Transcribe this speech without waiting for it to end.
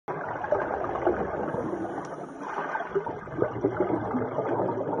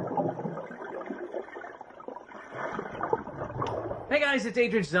Hey guys, it's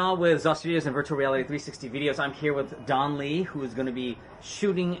Adrian with Zaw Studios and Virtual Reality 360 Videos. I'm here with Don Lee, who is going to be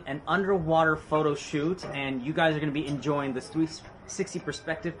shooting an underwater photo shoot, and you guys are going to be enjoying this 360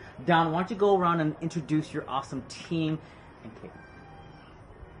 perspective. Don, why don't you go around and introduce your awesome team and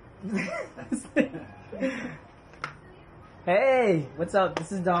Kaitlin. Hey, what's up?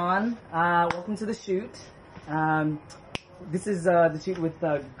 This is Don. Welcome to the shoot. This is the shoot with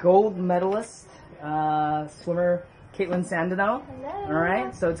gold medalist swimmer Kaitlin Sandeno. Hello. All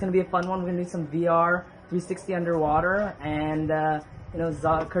right, so it's gonna be a fun one. We're gonna do some VR 360 underwater, and you know,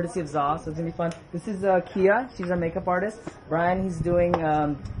 Zaw, courtesy of Zaw, so it's gonna be fun. This is Kiah. She's our makeup artist. Bryan, he's doing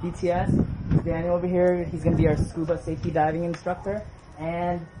BTS. Daniel over here, he's gonna be our scuba safety diving instructor.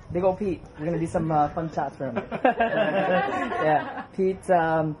 And big ol' Pete, we're gonna do some fun shots for him. Yeah, Pete,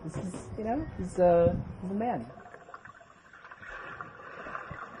 this is, you know, he's a man.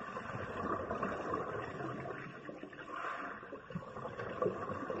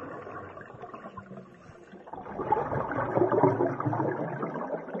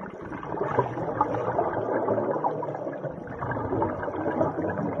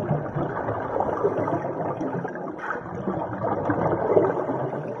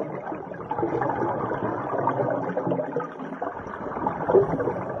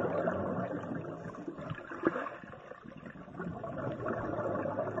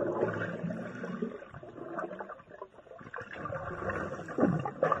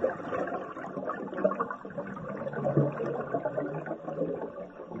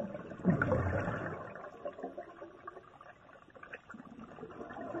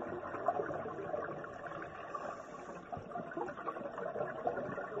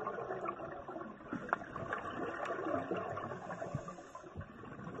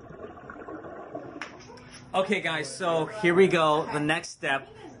 Okay guys, so here we go. The next step,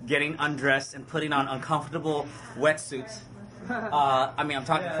 getting undressed and putting on uncomfortable wetsuits. I mean, I'm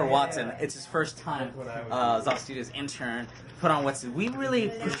talking for Watson. It's his first time, Zaw Studios intern, put on wetsuit. We really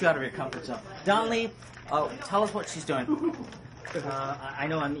pushed you out of your comfort zone. Don Lee, tell us what she's doing. I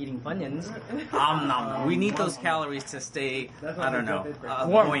know I'm eating Funyuns. We need those calories to stay, I don't know,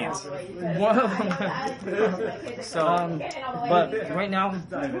 buoyant. So, but right now,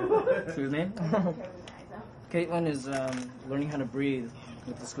 excuse me, Kaitlin is learning how to breathe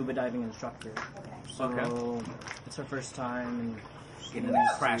with the scuba diving instructor. So Okay. it's her first time and Getting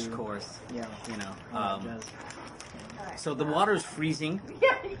a crash course, yeah, you know. So the water is freezing.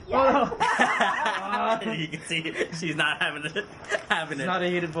 Oh, You can see she's not having it. it's not a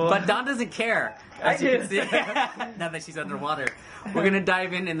heated bowl. But Don doesn't care, as you can see. Now that she's underwater, we're gonna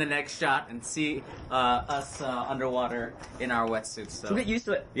dive in the next shot and see us underwater in our wetsuits. So We'll get used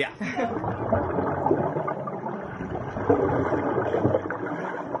to it. yeah.